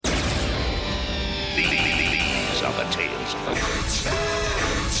the tales of the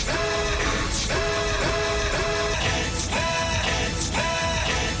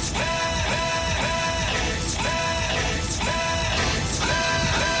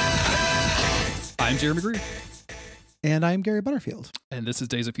I'm Jeremy Green. And I'm Gary Butterfield. And this is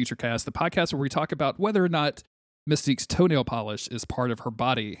Days of Future Cast, the podcast where we talk about whether or not Mystique's toenail polish is part of her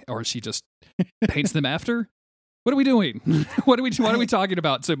body or she just paints them after. What are we doing? What are we talking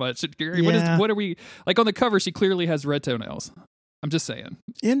about so much? Gary, Yeah. what are we, like on the cover, she clearly has red toenails. I'm just saying.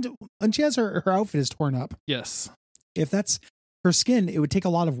 And she has her outfit is torn up. Yes. If that's her skin, it would take a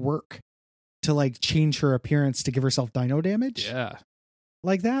lot of work to like change her appearance to give herself dino damage. Yeah.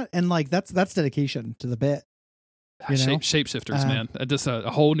 Like that. And like that's dedication to the bit. You know? Shapeshifters, man. Just a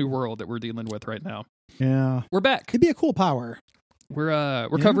whole new world that we're dealing with right now. Yeah. We're back. It'd be a cool power. We're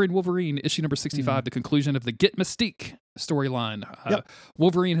covering Wolverine issue number 65, the conclusion of the Get Mystique storyline.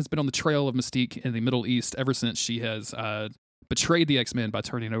 Wolverine has been on the trail of Mystique in the Middle East ever since she has betrayed the X-Men by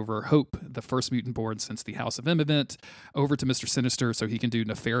turning over Hope, the first mutant born since the House of M event, over to Mr. Sinister so he can do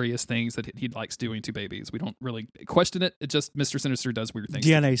nefarious things that he likes doing to babies. We don't really question it. It just Mr. Sinister does weird things.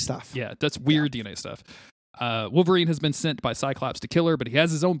 DNA stuff. Yeah, that's weird DNA stuff. Wolverine has been sent by Cyclops to kill her, but he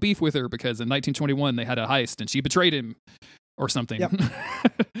has his own beef with her because in 1921 they had a heist and she betrayed him or something. Yep.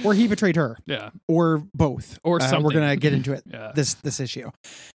 Or he betrayed her. Yeah. Or both. Or something. We're gonna get into it Yeah. this issue.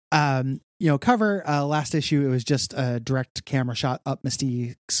 Cover last issue, it was just a direct camera shot up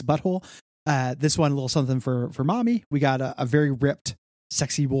Mystique's butthole. This one, a little something for mommy. We got a very ripped,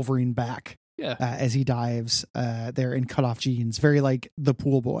 sexy Wolverine back. Yeah. As he dives there in cutoff jeans, very like the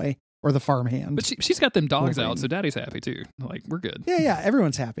pool boy or the farmhand. But she's got them dogs Wolverine. out, so daddy's happy too. Like, we're good. Yeah,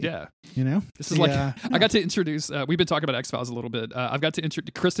 everyone's happy. Yeah. You know? This is I got to introduce, we've been talking about X-Files a little bit. I've got to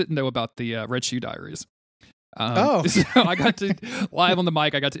introduce, Chris didn't know about the Red Shoe Diaries. So I got to, live on the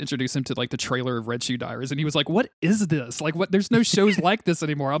mic, I got to introduce him to like the trailer of Red Shoe Diaries, and he was like, what is this? Like, what? There's no shows like this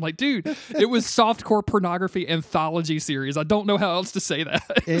anymore. I'm like, dude, it was softcore pornography anthology series. I don't know how else to say that.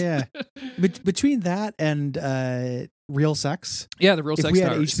 Yeah. Between that and Real Sex. Yeah, the Real Sex If we had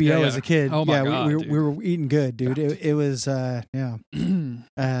Diaries. HBO as a kid, oh my God, we were eating good, dude. It was, in the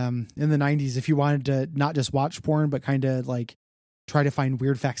 90s, if you wanted to not just watch porn, but kind of like try to find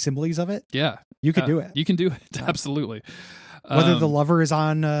weird facsimiles of it. Yeah. You could do it. You can do it. Absolutely. Whether the lover is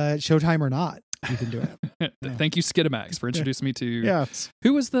on Showtime or not, you can do it. Thank you, Skidamax, for introducing me to. Yeah.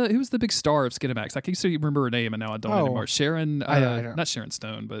 Who was the big star of Skidamax? I used to remember her name, and now I don't anymore. Sharon. I don't. Not Sharon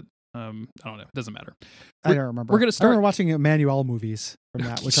Stone, but I don't know. It doesn't matter. I don't remember. We're gonna start. I remember watching Emmanuel movies from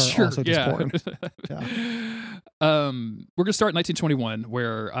that, which are also just porn. We're gonna start in 1921,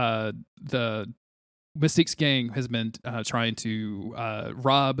 where the Mystique's gang has been trying to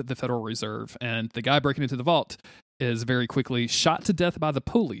rob the Federal Reserve, and the guy breaking into the vault is very quickly shot to death by the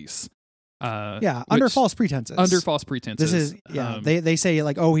police. Under false pretenses. Under false pretenses. This is they say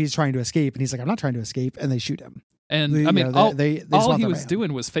like, oh, he's trying to escape, and he's like, I'm not trying to escape, and they shoot him. And I mean, all he was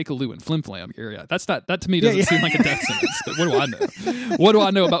doing was Fakealoo and Flimflam. Yeah, that to me doesn't seem like a death sentence. But what do I know? What do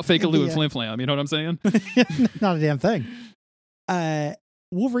I know about Fakealoo and Flimflam? You know what I'm saying? Not a damn thing.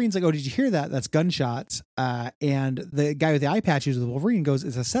 Wolverine's like, oh, did you hear that? That's gunshots. And the guy with the eye patches with Wolverine goes,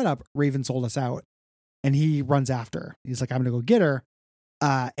 it's a setup. Raven sold us out. And he runs after. He's like, I'm going to go get her.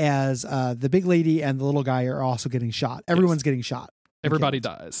 As the big lady and the little guy are also getting shot. Everyone's getting shot. Everybody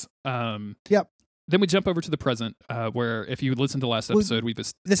dies. Yep. Then we jump over to the present, where if you listen to last episode,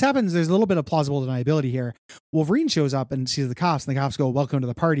 this happens. There's a little bit of plausible deniability here. Wolverine shows up and sees the cops, and the cops go, welcome to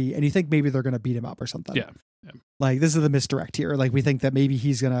the party. And you think maybe they're going to beat him up or something. Yeah. Like, this is the misdirect here. Like, we think that maybe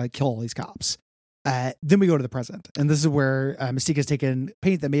he's going to kill all these cops. Then we go to the present. And this is where Mystique has taken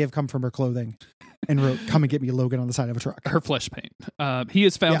paint that may have come from her clothing and wrote, come and get me, Logan, on the side of a truck. Her flesh paint. He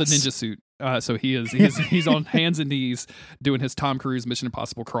has found a ninja suit. So he's on hands and knees doing his Tom Cruise Mission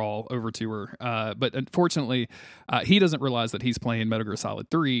Impossible crawl over to her. But unfortunately, he doesn't realize that he's playing Metal Gear Solid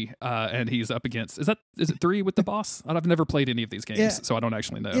 3, and he's up against, is it 3 with the boss? I've never played any of these games, so I don't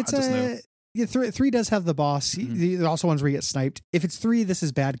actually know. I just know. Yeah, 3 does have the boss. There are also ones where he gets sniped. If it's 3, this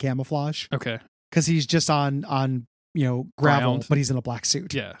is bad camouflage. Okay. Because he's just on gravel, Ground. but he's in a black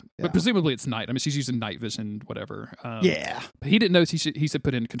suit. Yeah. But presumably it's night. I mean, she's using night vision, whatever. But he didn't know he should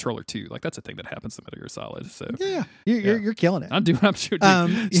put in controller 2. Like, that's a thing that happens to Metal Gear Solid. So you're killing it. I'm sure.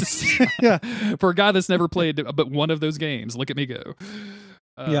 For a guy that's never played but one of those games, look at me go.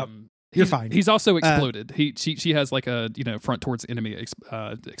 You're fine. He's also exploded. She has like a front towards enemy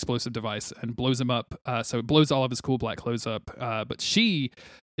explosive device and blows him up. So it blows all of his cool black clothes up. But she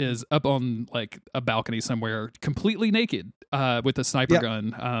is up on like a balcony somewhere, completely naked, with a sniper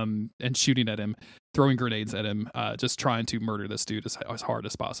gun, and shooting at him, throwing grenades at him, just trying to murder this dude as hard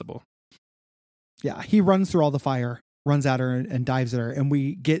as possible. Yeah, he runs through all the fire, runs at her and dives at her, and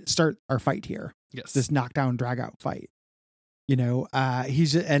we start our fight here. Yes. This knockdown, drag out fight.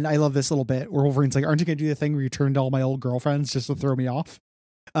 And I love this little bit where Wolverine's like, "Aren't you gonna do the thing where you turn to all my old girlfriends just to throw me off?"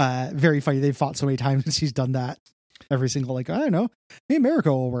 Very funny. They've fought so many times and she's done that every single, like, I don't know, maybe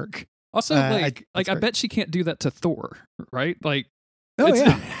Miracle will work. Also, I bet she can't do that to Thor, right? Like, oh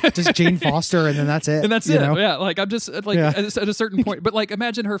yeah, just Jane Foster, and then that's it. And that's it. Know? Yeah, like I'm just like at a certain point. But like,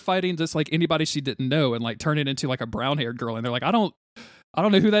 imagine her fighting just like anybody she didn't know, and like turn it into like a brown-haired girl, and they're like, I don't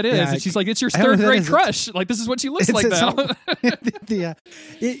know who that is. Yeah, and she's like, it's your third grade crush. Like, this is what she looks like now.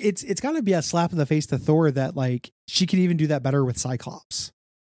 It's got to be a slap in the face to Thor that like she can even do that better with Cyclops.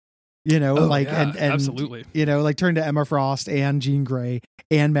 And absolutely. Like turn to Emma Frost and Jean Grey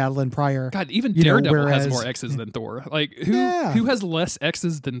and Madeline Pryor. God, even Daredevil has more X's than Thor. Like who has less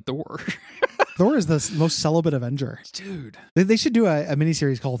X's than Thor? Thor is the most celibate Avenger. Dude. They should do a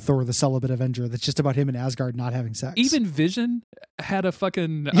miniseries called Thor the Celibate Avenger that's just about him in Asgard not having sex. Even Vision had a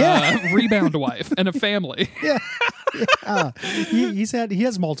fucking rebound wife and a family. Yeah. He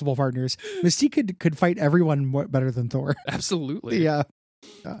has multiple partners. Mystique could fight everyone better than Thor. Absolutely. Yeah.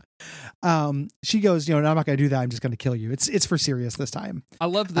 She goes, no, I'm not going to do that. I'm just going to kill you. It's for serious this time. I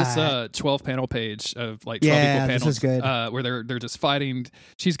love this 12 panel page of like 12 equal panels. This is good. Where they're just fighting.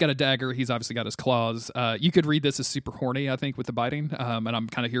 She's got a dagger. He's obviously got his claws. You could read this as super horny, I think, with the biting. And I'm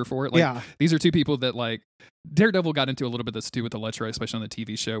kind of here for it. Like, these are two people that like Daredevil got into a little bit of this too with Elektra, especially on the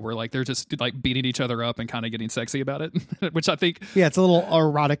TV show, where like they're just like beating each other up and kind of getting sexy about it, which I think it's a little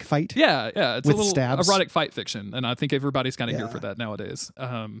erotic fight. Yeah, it's with a little stabs. Erotic fight fiction, and I think everybody's kind of here for that nowadays.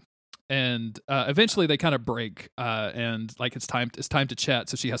 And eventually they kind of break, and like it's time to chat,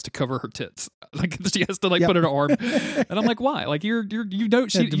 so she has to cover her tits, like she has to like put her arm, and I'm like, why? Like you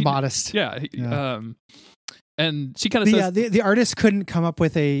don't modest, and she kind of says the artist couldn't come up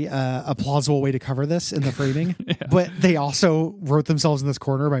with a plausible way to cover this in the framing, but they also wrote themselves in this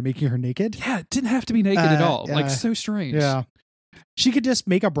corner by making her naked. Yeah, it didn't have to be naked at all. Like so strange. Yeah, she could just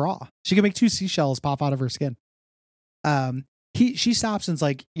make a bra. She could make two seashells pop out of her skin. She stops and's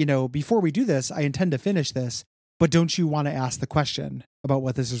like, before we do this, I intend to finish this, but don't you want to ask the question about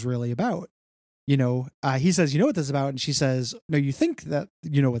what this is really about? He says, you know what this is about? And she says, no, you think that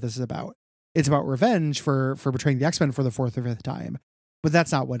you know what this is about. It's about revenge for betraying the X-Men for the fourth or fifth time, but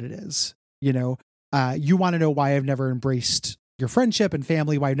that's not what it is. You want to know why I've never embraced your friendship and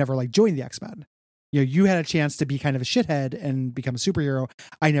family, why I've never like joined the X-Men. You had a chance to be kind of a shithead and become a superhero.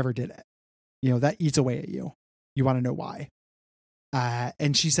 I never did it. That eats away at you. You want to know why.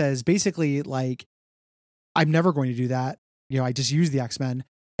 And she says basically like, I'm never going to do that. I just use the X-Men,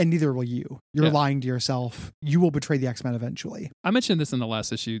 and neither will you. You're lying to yourself. You will betray the X-Men eventually. I mentioned this in the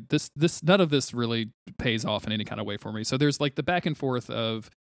last issue. This none of this really pays off in any kind of way for me. So there's like the back and forth of,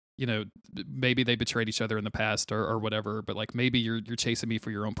 maybe they betrayed each other in the past or whatever, but like maybe you're chasing me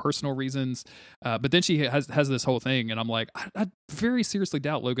for your own personal reasons. But then she has this whole thing, and I'm like, I very seriously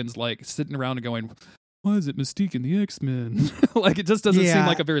doubt Logan's like sitting around and going, why is it Mystique and the X-Men? Like, it just doesn't seem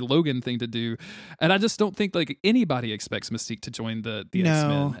like a very Logan thing to do. And I just don't think like anybody expects Mystique to join the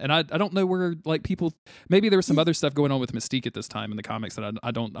X-Men. And I don't know where like people, maybe there was some other stuff going on with Mystique at this time in the comics that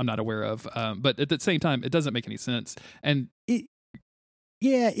I'm not aware of. But at the same time, it doesn't make any sense. And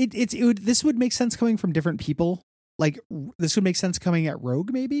this would make sense coming from different people. Like this would make sense coming at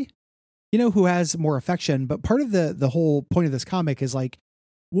Rogue, maybe, who has more affection. But part of the whole point of this comic is like,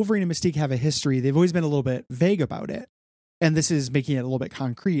 Wolverine and Mystique have a history. They've always been a little bit vague about it. And this is making it a little bit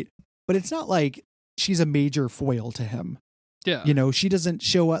concrete. But it's not like she's a major foil to him. Yeah. She doesn't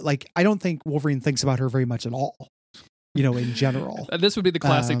show up. Like, I don't think Wolverine thinks about her very much at all, in general. This would be the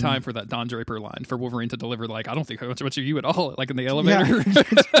classic time for that Don Draper line for Wolverine to deliver, like, I don't think much about you at all, like in the elevator.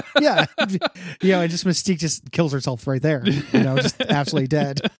 Yeah. And just Mystique just kills herself right there, just absolutely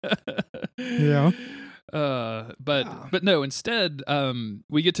dead. But no, instead,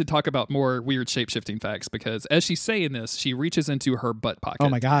 we get to talk about more weird shape-shifting facts, because as she's saying this, she reaches into her butt pocket. Oh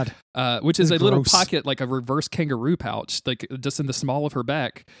my God. Which is a little pocket, like a reverse kangaroo pouch, like just in the small of her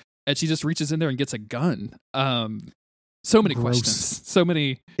back. And she just reaches in there and gets a gun. So many questions. So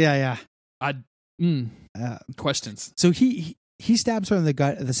many. Yeah. Questions. So he stabs her in the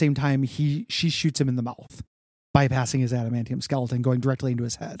gut at the same time she shoots him in the mouth, bypassing his adamantium skeleton, going directly into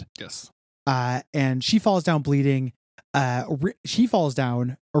his head. Yes. And she falls down bleeding. She falls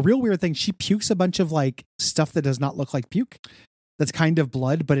down. A real weird thing. She pukes a bunch of like stuff that does not look like puke. That's kind of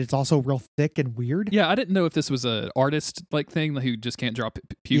blood, but it's also real thick and weird. Yeah, I didn't know if this was an artist like thing who just can't draw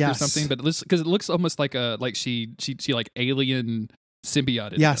puke or something, but because it looks almost like she like alien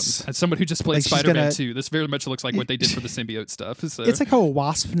symbioted Yes. him. As someone who just played Like, she's Spider-Man gonna- 2, this very much looks like what they did for the symbiote stuff. So. It's like how a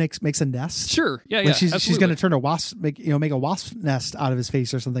wasp makes a nest. Sure, yeah, Like she's absolutely. going to turn a wasp, make a wasp nest out of his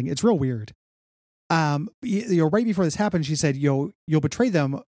face or something. It's real weird. Right before this happened, she said, you'll betray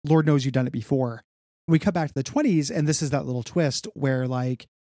them. Lord knows you've done it before. We cut back to the 20s, and this is that little twist where like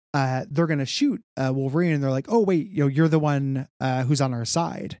they're going to shoot Wolverine, and they're like, oh wait, you're the one who's on our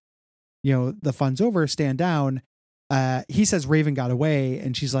side. The fun's over. Stand down. He says Raven got away,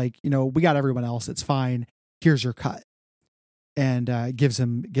 and she's like, we got everyone else. It's fine. Here's your cut, and gives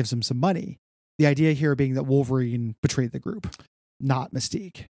him some money. The idea here being that Wolverine betrayed the group, not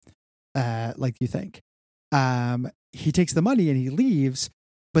Mystique, like you think. He takes the money and he leaves,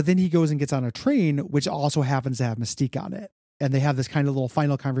 but then he goes and gets on a train, which also happens to have Mystique on it, and they have this kind of little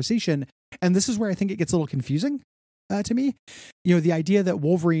final conversation. And this is where I think it gets a little confusing to me. The idea that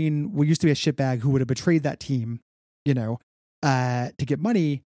Wolverine used to be a shitbag who would have betrayed that team, to get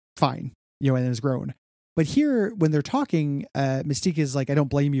money, fine, and then has grown. But here, when they're talking, Mystique is like, I don't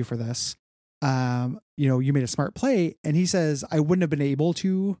blame you for this. You made a smart play. And he says, I wouldn't have been able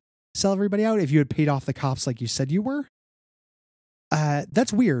to sell everybody out if you had paid off the cops like you said you were.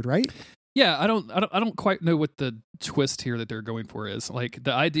 That's weird, right? Yeah, I don't quite know what the twist here that they're going for is. Like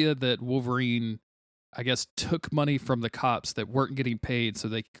the idea that Wolverine, I guess, took money from the cops that weren't getting paid so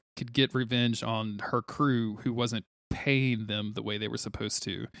they could get revenge on her crew who wasn't paying them the way they were supposed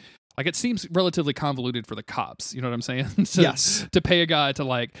to. Like, it seems relatively convoluted for the cops, you know what I'm saying? Yes. To pay a guy to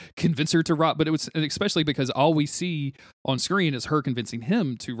like convince her to rob, but it was especially because all we see on screen is her convincing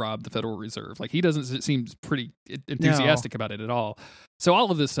him to rob the Federal Reserve. Like, he doesn't seem pretty enthusiastic about it at all. So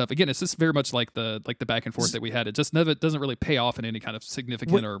all of this stuff, again, it's just very much like the back and forth that we had. It just never doesn't really pay off in any kind of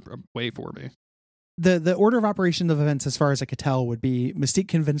significant or way for me. The order of operation of events, as far as I could tell, would be Mystique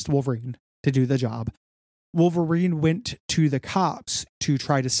convinced Wolverine to do the job. Wolverine went to the cops to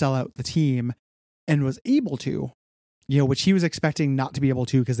try to sell out the team and was able to, which he was expecting not to be able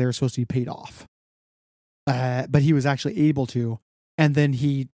to because they were supposed to be paid off. But he was actually able to, and then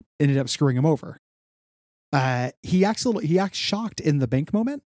he ended up screwing him over. He acts shocked in the bank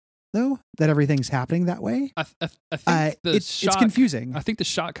moment, though, that everything's happening that way. I think it's confusing. I think the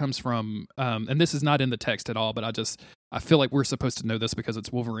shot comes from, and this is not in the text at all, but I feel like we're supposed to know this because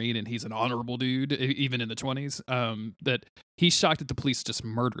it's Wolverine and he's an honorable dude, even in the 20s, that he's shocked that the police just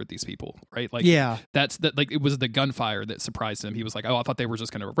murdered these people, right? Like, yeah, like it was the gunfire that surprised him. He was like, oh, I thought they were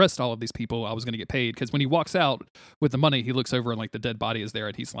just going to arrest all of these people. I was going to get paid. Because when he walks out with the money, he looks over and like the dead body is there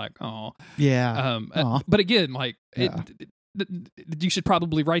and he's like, oh. Yeah. But again, like, yeah. You should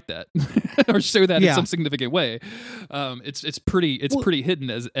probably write that or show that in some significant way. It's pretty hidden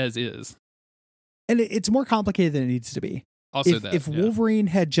as is. And it's more complicated than it needs to be. Also, if Wolverine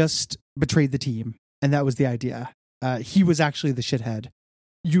had just betrayed the team and that was the idea, he was actually the shithead,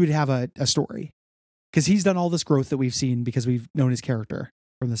 you would have a story. Because he's done all this growth that we've seen because we've known his character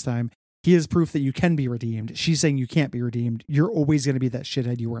from this time. He is proof that you can be redeemed. She's saying you can't be redeemed. You're always going to be that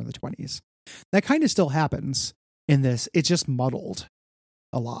shithead you were in the 20s. That kind of still happens in this. It's just muddled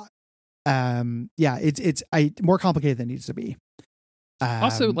a lot. It's more complicated than it needs to be.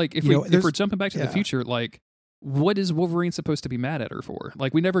 Also, like, if we're jumping back to the future, like, what is Wolverine supposed to be mad at her for?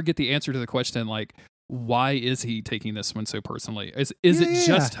 Like, we never get the answer to the question, like, why is he taking this one so personally? Is it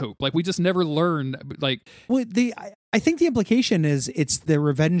just hope? Like, we just never learn, like... Well, I think the implication is it's the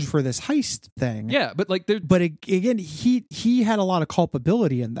revenge for this heist thing. Yeah, but like... But again, he had a lot of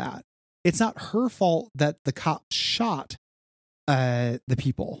culpability in that. It's not her fault that the cops shot the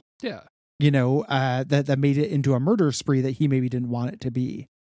people. Yeah. That made it into a murder spree that he maybe didn't want it to be.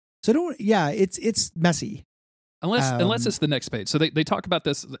 So it's messy. Unless it's the next page. So they talk about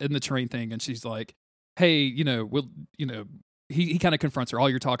this in the train thing, and she's like, hey, he kind of confronts her. All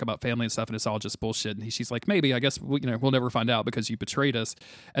your talk about family and stuff, and it's all just bullshit. And she's like, maybe, I guess, we'll never find out because you betrayed us.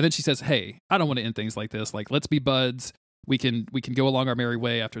 And then she says, hey, I don't want to end things like this. Like, let's be buds. We can go along our merry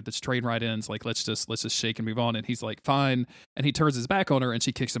way after this train ride ends. Like, let's just shake and move on. And he's like, fine. And he turns his back on her and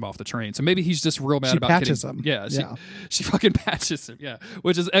she kicks him off the train. So maybe he's just real mad about patches him. Yeah, she fucking patches him. Yeah,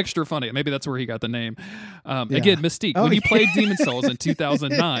 which is extra funny. Maybe that's where he got the name. Again, Mystique. When you played Demon Souls in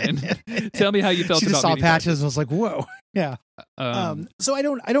 2009, tell me how you felt. She about just saw patches that. and was like, whoa. Yeah. So I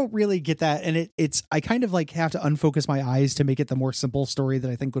don't really get that, and it's I kind of like have to unfocus my eyes to make it the more simple story that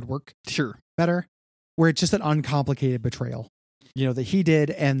I think would work. Sure. Better. Where it's just an uncomplicated betrayal, that he did,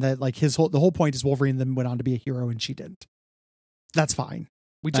 and that like the whole point is Wolverine then went on to be a hero and she didn't. That's fine.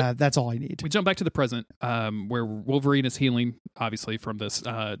 That's all I need. We jump back to the present, where Wolverine is healing, obviously, from this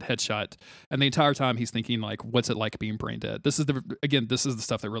headshot, and the entire time he's thinking like, "What's it like being brain dead?" This is the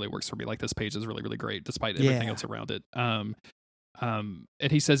stuff that really works for me. Like, this page is really, really great, despite everything else around it. And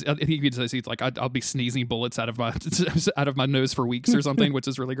he says, I think he says he's like, I'll be sneezing bullets out of my nose for weeks or something, which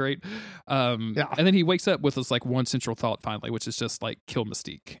is really great. And then he wakes up with this like one central thought finally, which is just like kill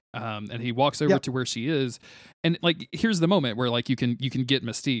Mystique. And he walks over to where she is, and like here's the moment where like you can get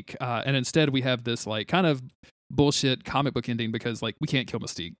Mystique, and instead we have this like kind of bullshit comic book ending because like we can't kill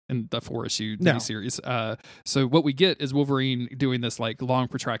Mystique in the 4-issue miniseries. So what we get is Wolverine doing this like long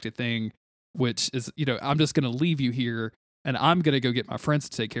protracted thing, which is, I'm just going to leave you here and I'm going to go get my friends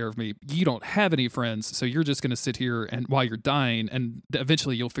to take care of me. You don't have any friends, so you're just going to sit here and while you're dying, and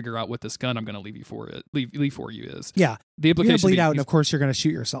eventually you'll figure out what this gun I'm going to leave for you is. Yeah. The implication you're going to bleed out, and of course you're going to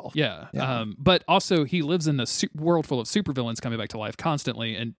shoot yourself. Yeah. But also he lives in a world full of supervillains coming back to life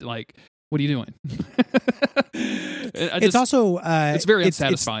constantly, and like, what are you doing? It's very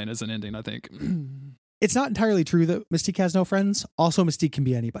unsatisfying as an ending, I think. It's not entirely true that Mystique has no friends. Also, Mystique can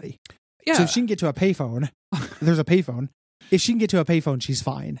be anybody. Yeah. So if she can get to a payphone, there's a payphone. If she can get to a payphone, she's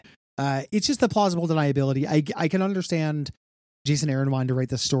fine. It's just the plausible deniability. I can understand Jason Aaron wanting to write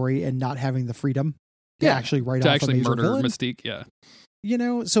this story and not having the freedom to actually write off a major murder villain. Mystique. Yeah.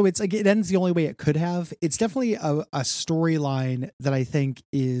 So it's like it ends the only way it could have. It's definitely a storyline that I think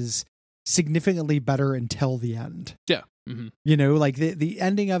is significantly better until the end. Yeah. Mm-hmm. Like the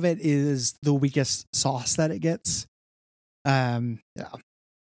ending of it is the weakest sauce that it gets.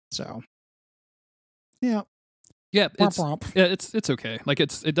 So yeah. Yeah, it's okay. Like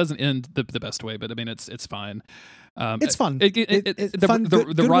it doesn't end the best way, but I mean it's fine. It's fun. The fun.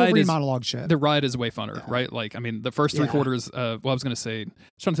 The ride is monologue shit. The ride is way funner, right? Like I mean, the first 3/4. I was gonna say, I was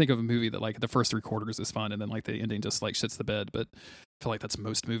trying to think of a movie that like the first 3/4 is fun, and then like the ending just like shits the bed. But I feel like that's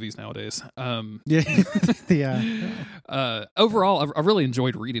most movies nowadays. Overall, I really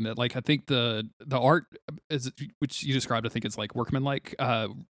enjoyed reading it. Like I think the art is, which you described, I think it's like workmanlike.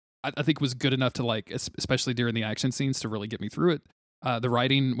 I think was good enough to like, especially during the action scenes, to really get me through it. The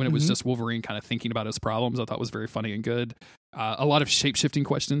writing, when it was just Wolverine kind of thinking about his problems, I thought was very funny and good. A lot of shape-shifting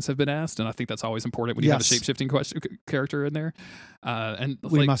questions have been asked, and I think that's always important when you have a shape-shifting character in there. And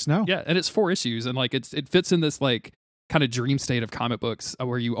we must know. Yeah, and it's 4 issues, and like it fits in this like kind of dream state of comic books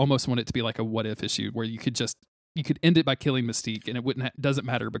where you almost want it to be like a what-if issue, where you could end it by killing Mystique, and it doesn't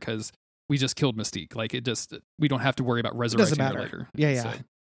matter because we just killed Mystique. Like we don't have to worry about resurrecting her later. Yeah. So.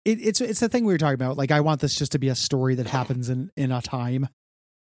 It's the thing we were talking about. Like, I want this just to be a story that happens in a time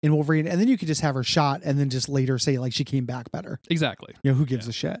in Wolverine, and then you could just have her shot and then just later say like she came back better. Exactly. Who gives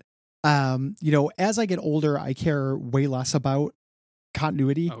a shit? As I get older, I care way less about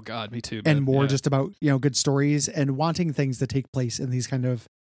continuity. Oh God, me too. And more just about good stories and wanting things to take place in these kind of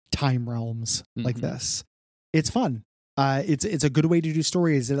time realms like this. It's fun. It's a good way to do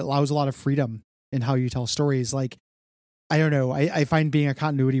stories. It allows a lot of freedom in how you tell stories. Like, I don't know. I find being a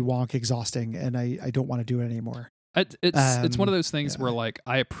continuity wonk exhausting, and I don't want to do it anymore. It's one of those things where like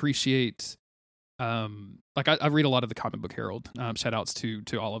I appreciate, like I read a lot of the Comic Book Herald. Shout outs to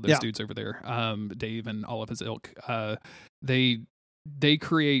all of those dudes over there, Dave and all of his ilk. They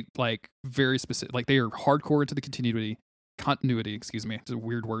create like very specific, like they are hardcore into the continuity. Excuse me, it's a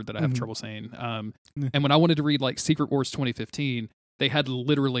weird word that I have trouble saying. And when I wanted to read like Secret Wars 2015. They had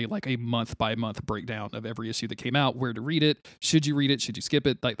literally like a month by month breakdown of every issue that came out, where to read it, should you read it, should you skip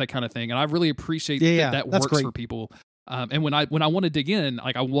it, like that kind of thing. And I really appreciate that works great for people. And when I want to dig in,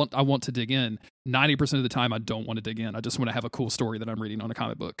 like I want to dig in. 90% of the time, I don't want to dig in. I just want to have a cool story that I'm reading on a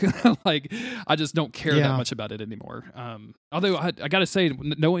comic book. Like I just don't care that much about it anymore. Although I gotta say,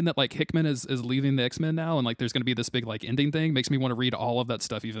 knowing that like Hickman is leaving the X-Men now, and like there's going to be this big like ending thing, makes me want to read all of that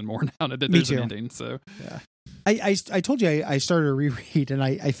stuff even more now that there's an ending. So yeah. I told you I started to reread and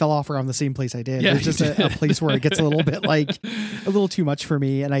I fell off around the same place I did. There's just a place where it gets a little bit like a little too much for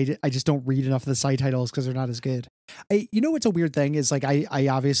me, and I just don't read enough of the side titles because they're not as good. What's a weird thing is like I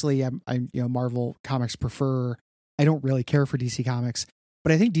obviously I'm Marvel comics prefer. I don't really care for DC comics,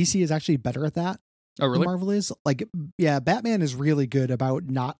 but I think DC is actually better at that. Oh really? Than Marvel is. Like Batman is really good about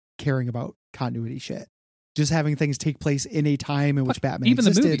not caring about continuity shit. Just having things take place in a time in which Batman even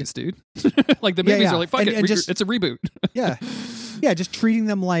existed. The movies, dude. Like the movies are like, fuck it, it's a reboot. Yeah, just treating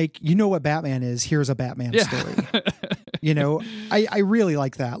them like, what Batman is. Here's a Batman story. I really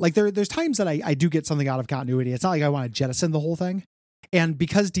like that. Like there's times that I do get something out of continuity. It's not like I want to jettison the whole thing. And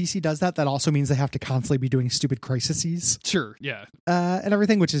because DC does that also means they have to constantly be doing stupid crises. Sure, yeah. And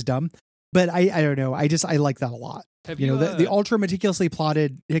everything, which is dumb. But I don't know. I like that a lot. The ultra meticulously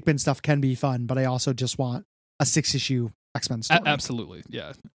plotted Hickman stuff can be fun, but I also just want a 6-issue X-Men story. Absolutely.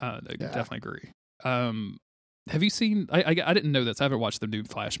 Yeah. I definitely agree. Have you seen? I didn't know this. I haven't watched the new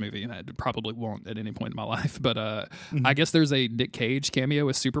Flash movie, and I probably won't at any point in my life. But I guess there's a Nick Cage cameo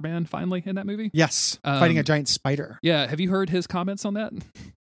as Superman finally in that movie. Yes, fighting a giant spider. Yeah, have you heard his comments on that?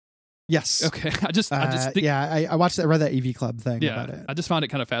 Yes. Okay. I just think, I watched that. I read that AV Club thing about it. I just found it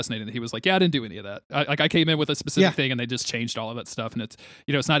kind of fascinating that he was like, "Yeah, I didn't do any of that. I came in with a specific thing, and they just changed all of that stuff. And it's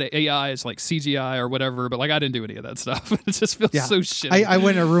it's not AI, it's like CGI or whatever. But like, I didn't do any of that stuff. It just feels so shitty. I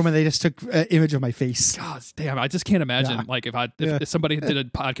went in a room and they just took an image of my face. God damn! I just can't imagine like if somebody did a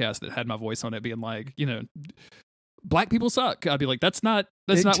podcast that had my voice on it, being like, Black people suck. I'd be like, that's not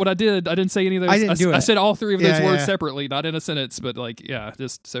what I did. I didn't say any of those. I didn't do it. I said all three of those words separately, not in a sentence, but like,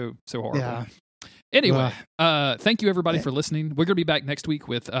 just so horrible. Yeah. Anyway, thank you everybody for listening. We're going to be back next week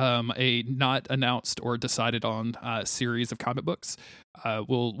with a not announced or decided on series of comic books.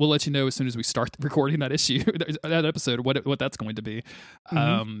 We'll let you know as soon as we start recording that issue, that episode, what that's going to be.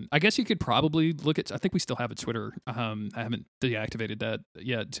 I guess you could probably look at. I think we still have a Twitter. I haven't deactivated that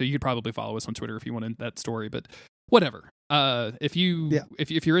yet, so you could probably follow us on Twitter if you wanted that story. But whatever. If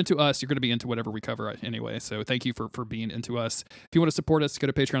you're into us, you're going to be into whatever we cover anyway. So thank you for being into us. If you want to support us, go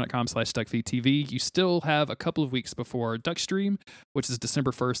to patreon.com/DuckFeedTV. You still have a couple of weeks before Duckstream, which is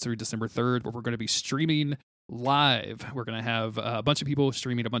December 1st through December 3rd, where we're going to be streaming live. We're going to have a bunch of people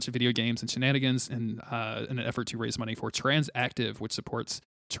streaming a bunch of video games and shenanigans in an effort to raise money for Transactive, which supports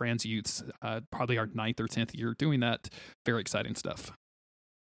trans youths. Probably our 9th or 10th year doing that. Very exciting stuff.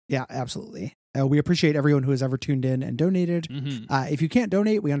 Yeah, absolutely. We appreciate everyone who has ever tuned in and donated. If you can't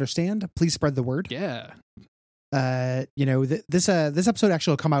donate, we understand. Please spread the word. Yeah. This episode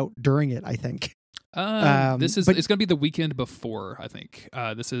actually will come out during it, I think. It's going to be the weekend before, I think.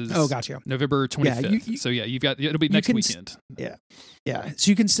 This is gotcha. November 25th. Yeah, it'll be next weekend. Yeah.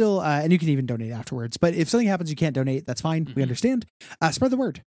 So you can still, and you can even donate afterwards. But if something happens, you can't donate. That's fine. We understand. Spread the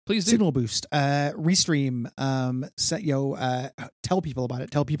word. Please do. Signal boost, restream, tell people about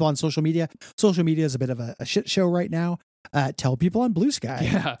it. Tell people on social media. Social media is a bit of a shit show right now. Tell people on Blue Sky.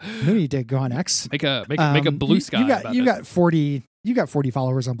 Yeah. You need to go on X. Make a Blue Sky. You got 40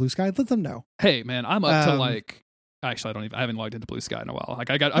 followers on Blue Sky. Let them know. Hey man, I'm up to like, actually I haven't logged into Blue Sky in a while. Like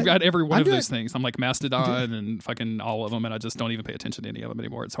I've got every one of those things. I'm like Mastodon and fucking all of them, and I just don't even pay attention to any of them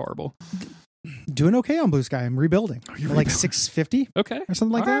anymore. It's horrible. Doing okay on Blue Sky. I'm rebuilding. Like 650, okay, or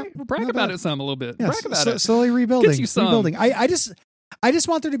something like that. Well, brag about it some a little bit. Yeah, brag about it. Slowly rebuilding. Get you some. Rebuilding. I just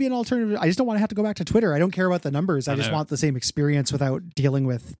want there to be an alternative. I just don't want to have to go back to Twitter. I don't care about the numbers. I just want the same experience without dealing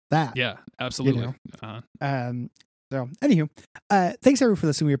with that. Yeah, absolutely. So, anywho, thanks everyone for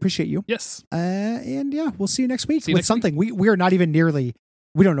listening. We appreciate you. Yes. And we'll see you next week with something. We are not even nearly.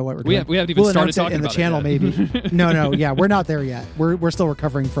 We don't know what we're doing. We haven't even started talking about it in the channel. Maybe. No. Yeah, we're not there yet. We're still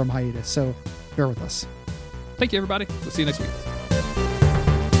recovering from hiatus. So bear with us. Thank you, everybody. We'll see you next week.